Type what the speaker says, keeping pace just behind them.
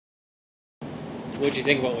What did you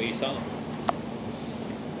think about what you saw?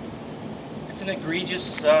 It's an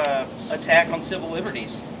egregious attack on civil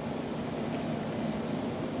liberties.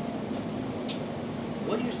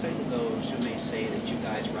 What do you say to those who may say that you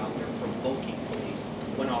guys were out there provoking police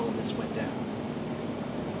when all of this went down?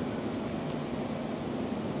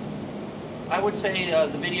 I would say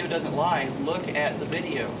the video doesn't lie. Look at the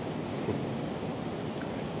video.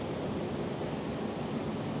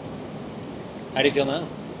 How do you feel now?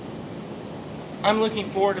 I'm looking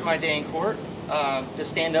forward to my day in court. To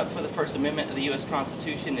stand up for the First Amendment of the U.S.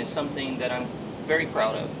 Constitution is something that I'm very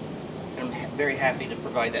proud of. And I'm very happy to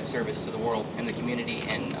provide that service to the world and the community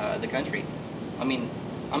and the country. I mean,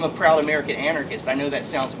 I'm a proud American anarchist. I know that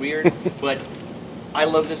sounds weird, but I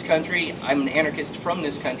love this country. I'm an anarchist from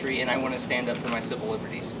this country, and I want to stand up for my civil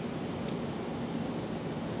liberties.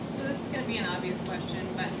 So this is going to be an obvious question,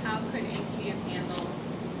 but how could APD have handled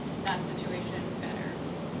that situation better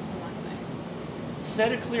than last night?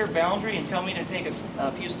 Set a clear boundary and tell me to take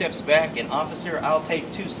a few steps back, and officer, I'll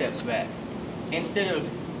take 2 steps back. Instead of,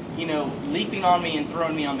 you know, leaping on me and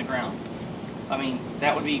throwing me on the ground. I mean,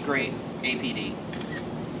 that would be great, APD.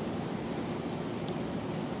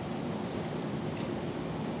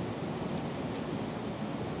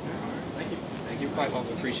 Thank you. You're quite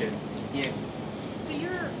welcome. Appreciate it. Yeah. So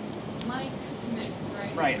you're Mike Smith,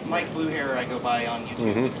 right? Right, Mike Bluehair I go by on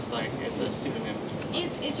YouTube. It's a pseudonym.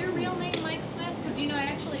 Is your real name Mike Smith? Because, you know, I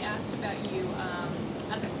actually asked about you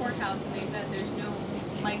at the courthouse, and they said there's no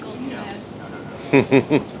Michael Smith. No. Okay,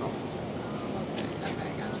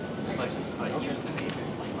 got it. But use the name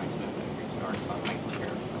like Mike Smith or Mike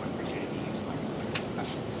Bluehair. I would appreciate it if you use Mike Bluehair.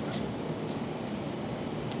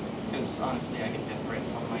 Because honestly, I get death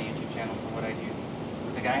threats on my YouTube channel for what I do.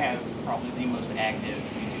 Like, I have probably the most active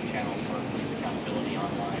YouTube channel for police accountability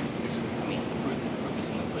online. I mean, the proof is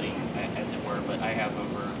in the pudding, as it were, but I have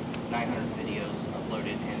over 900 videos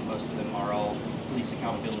uploaded, and most of them are all police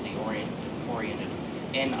accountability oriented.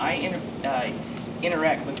 And I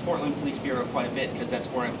interact with Portland Police Bureau quite a bit because that's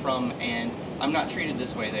where I'm from, and I'm not treated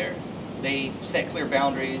this way there. They set clear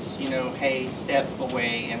boundaries, you know, hey, step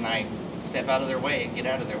away, and I step out of their way and get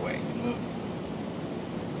out of their way and move.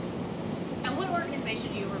 And what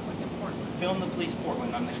organization do you work with in Portland? Film the Police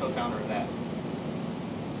Portland, I'm the co-founder of that.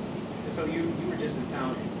 So you were just in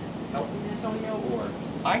town helping Antonio, or?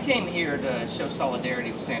 I came here to show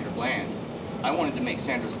solidarity with Sandra Bland. I wanted to make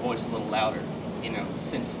Sandra's voice a little louder, you know,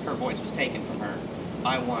 since her voice was taken from her.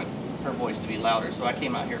 I want her voice to be louder, so I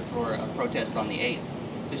came out here for a protest on the 8th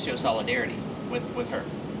to show solidarity with her.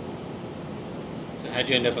 So how'd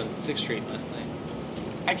you end up on 6th Street last night?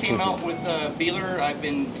 I came out with Buehler. I've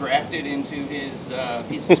been drafted into his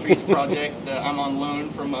Peaceful Streets project. I'm on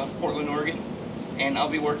loan from Portland, Oregon, and I'll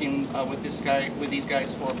be working with these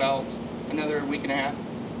guys for about another week and a half.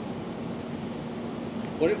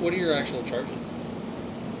 What are your actual charges?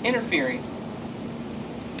 Interfering.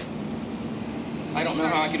 I don't know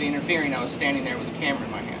how I could be interfering. I was standing there with a camera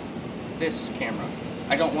in my hand. This camera.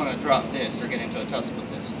 I don't want to drop this or get into a tussle with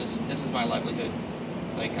this. This is my livelihood.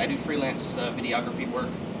 Like, I do freelance videography work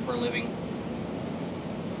for a living.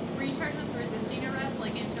 Were you charged with resisting arrest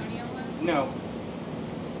like Antonio was? No.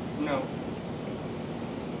 No.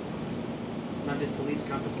 Now, did police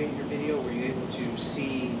confiscate your video? Were you able to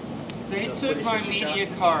see? They took my media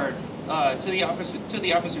card. To the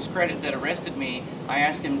officer's credit that arrested me, I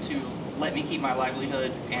asked him to let me keep my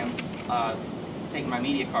livelihood and take my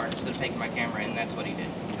media card instead of taking my camera, and that's what he did.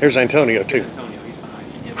 Here's Antonio, too. Antonio, he's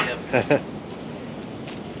behind you. Yep.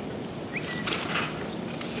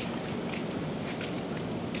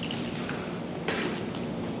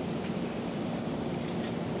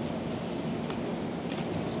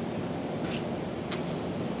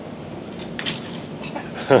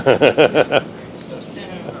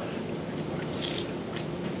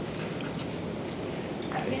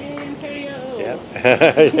 Antonio! Yeah.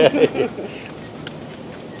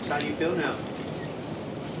 How do you feel now?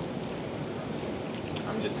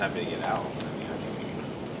 I'm just happy to get out. I mean, I think we can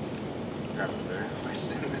grab a better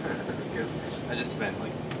question because I just spent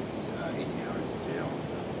like 18 hours in jail.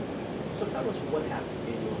 So tell us what happened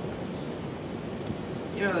in your lives.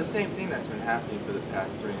 You know, the same thing that's been happening for the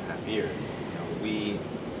past 3.5 years. You know,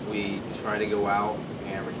 we try to go out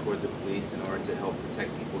and record the police in order to help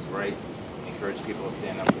protect people's rights, encourage people to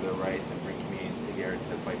stand up for their rights, and bring communities together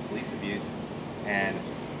to fight police abuse. And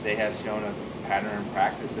they have shown a pattern and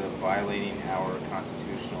practice of violating our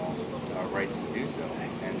constitutional rights to do so.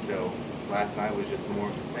 And so last night was just more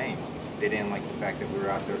of the same. They didn't like the fact that we were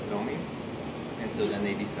out there filming, and so then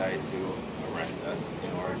they decided to arrest us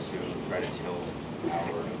in order to try to chill our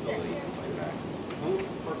ability to fight back. What was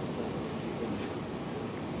the purpose of it?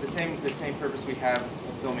 the same purpose we have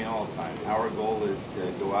of filming all the time. Our goal is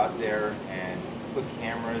to go out there and put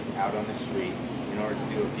cameras out on the street in order to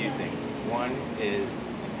do a few things. One is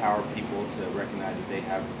empower people to recognize that they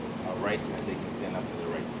have rights and that they can stand up for their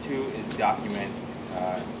rights. Two is document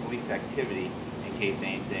police activity in case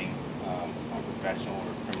anything unprofessional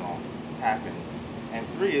or criminal happens. And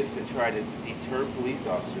three is to try to deter police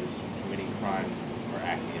officers from committing crimes or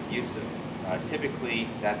acting abusive. Typically,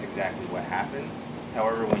 that's exactly what happens.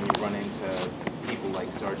 However, when you run into people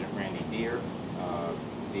like Sergeant Randy Deere,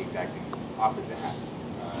 the exact opposite happens.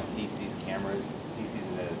 He sees cameras, he sees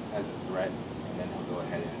it as a threat, and then he'll go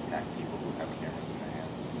ahead and attack people who have cameras in their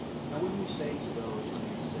hands. Now, what do you say to those when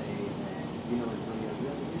you say that, Antonio, you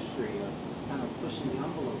have a history of kind of pushing the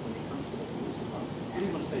envelope when it comes to the police department? What do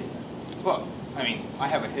you want to say to that? Well, I mean, I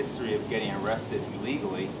have a history of getting arrested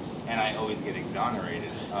illegally, and I always get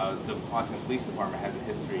exonerated. The Austin Police Department has a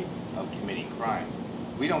history of committing crimes.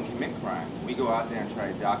 We don't commit crimes. We go out there and try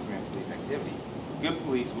to document police activity. Good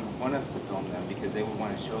police would want us to film them because they would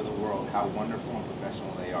want to show the world how wonderful and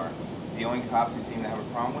professional they are. The only cops who seem to have a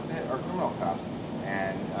problem with it are criminal cops.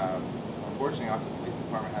 And unfortunately, Austin Police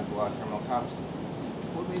Department has a lot of criminal cops.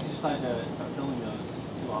 What made you decide to start filming those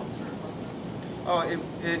two officers? Oh,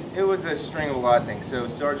 it was a string of a lot of things. So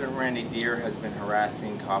Sergeant Randy Deere has been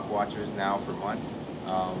harassing cop watchers now for months.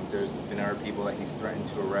 There's been other people that he's threatened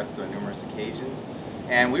to arrest on numerous occasions.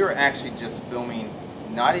 And we were actually just filming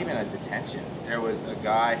not even a detention. There was a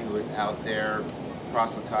guy who was out there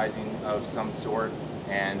proselytizing of some sort,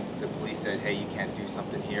 and the police said, hey, you can't do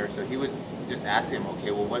something here. So he was just asking him,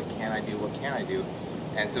 okay, well, what can I do? What can I do?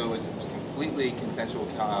 And so it was a completely consensual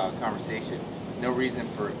conversation. No reason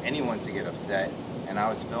for anyone to get upset. And I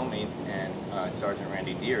was filming, and Sergeant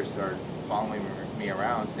Randy Deere started following me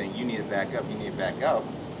around saying, you need to back up, you need to back up.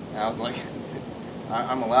 And I was like,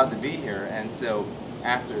 I'm allowed to be here. And so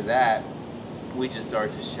after that, we just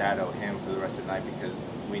started to shadow him for the rest of the night because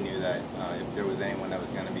we knew that if there was anyone that was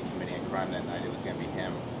going to be committing a crime that night, it was going to be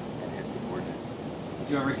him and his subordinates. Did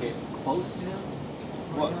you ever get close to him?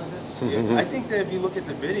 Well, I think that if you look at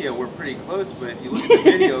the video, we're pretty close, but if you look at the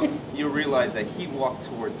video, you'll realize that he walked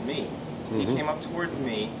towards me. He came up towards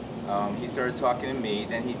me, he started talking to me,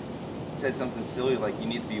 then he said something silly like, you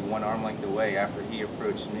need to be one arm length away after he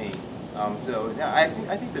approached me. So yeah,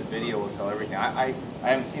 I think the video will tell everything. I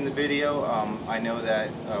haven't seen the video. I know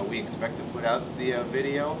that we expect to put out the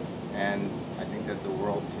video, and I think that the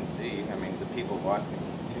world can see. I mean, the people of Austin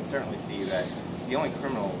can certainly see that the only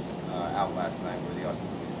criminals out last night were the Austin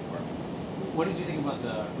Police Department. What did you think about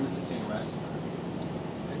the resisting arrest?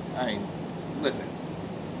 I mean, listen,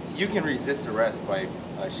 you can resist arrest by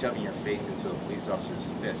shoving your face into a police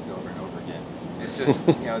officer's fist over and over again. It's just,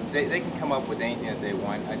 they can come up with anything that they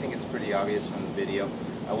want. I think it's pretty obvious from the video.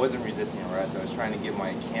 I wasn't resisting arrest. I was trying to give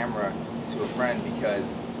my camera to a friend because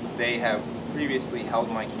they have previously held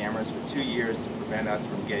my cameras for 2 years to prevent us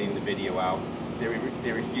from getting the video out.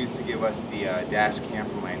 They refused to give us the dash cam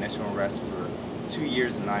for my initial arrest for 2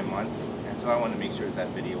 years and 9 months. And so I wanted to make sure that that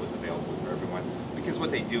video was available for everyone. Because what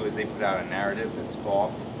they do is they put out a narrative that's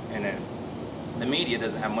false, and then the media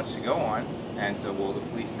doesn't have much to go on. And so, well, the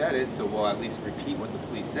police said it, so we'll at least repeat what the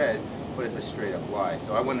police said, but it's a straight up lie.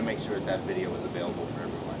 So I wanted to make sure that that video was available for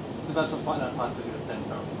everyone. So that's what that possibly could have stemmed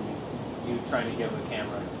from you trying to give a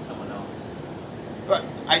camera to someone else. But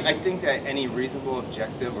I think that any reasonable,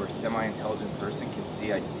 objective, or semi-intelligent person can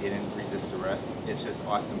see I didn't resist arrest. It's just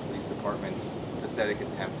Austin Police Department's pathetic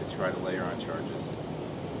attempt to try to layer on charges.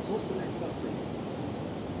 So what's the next step for you?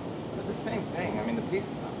 But the same thing. I mean,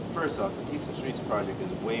 first off, the Peaceful Streets Project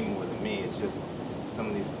is way more than me. It's just some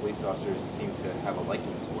of these police officers seem to have a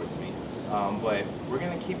liking towards me. But we're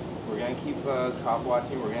gonna keep cop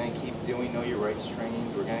watching. We're gonna keep doing Know Your Rights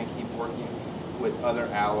trainings. We're gonna keep working with other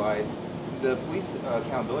allies. The police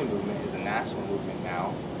accountability movement is a national movement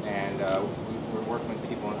now, and we're working with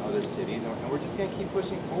people in other cities, and we're just gonna keep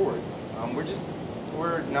pushing forward.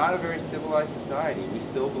 We're not a very civilized society. We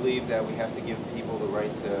still believe that we have to give people the right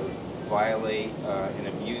to violate and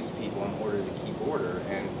abuse people in order to keep order,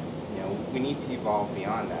 and we need to evolve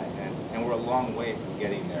beyond that, and we're a long way from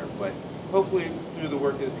getting there. But hopefully, through the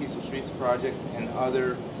work of the Peaceful Streets Project and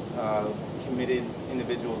other committed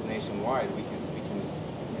individuals nationwide, we can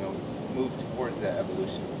move towards that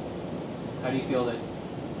evolution. How do you feel that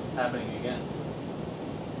it's happening again?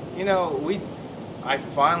 I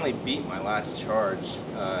finally beat my last charge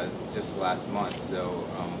just last month. So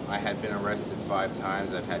I had been arrested 5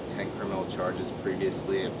 times. I've had 10 criminal charges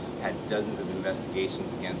previously. I've had dozens of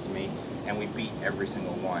investigations against me, and we beat every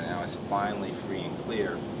single one. And I was finally free and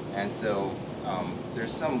clear. And so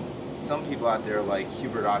there's some some people out there like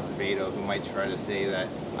Hubert Acevedo who might try to say that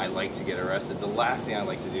I like to get arrested. The last thing I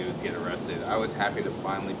like to do is get arrested. I was happy to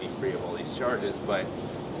finally be free of all these charges, but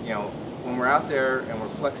you know, when we're out there and we're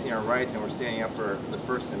flexing our rights and we're standing up for the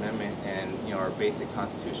First Amendment and, you know, our basic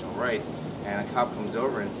constitutional rights, and a cop comes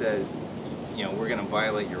over and says, you know, we're going to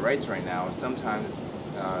violate your rights right now, sometimes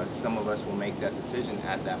some of us will make that decision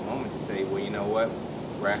at that moment to say, well, you know what,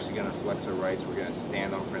 we're actually going to flex our rights, we're going to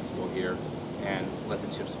stand on principle here and let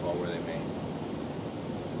the chips fall where they may.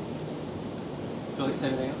 Would you like to say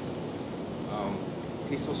anything else?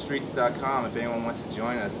 PeacefulStreets.com. If anyone wants to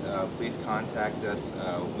join us, please contact us.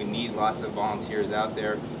 We need lots of volunteers out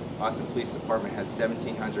there. Austin Police Department has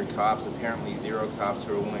 1,700 cops, apparently 0 cops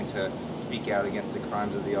who are willing to speak out against the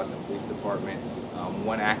crimes of the Austin Police Department.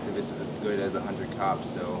 One activist is as good as 100 cops,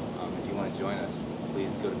 so if you want to join us,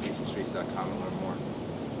 please go to PeacefulStreets.com and learn more.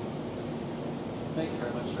 Thank you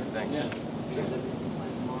very much, sir. Thanks. Yeah. You guys have anything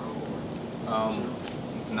planned tomorrow?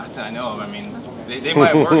 Or? Not that I know of. I mean, they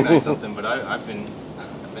might have organized something, but I've been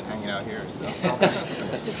hanging out here, so.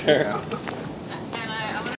 That's fair. Yeah.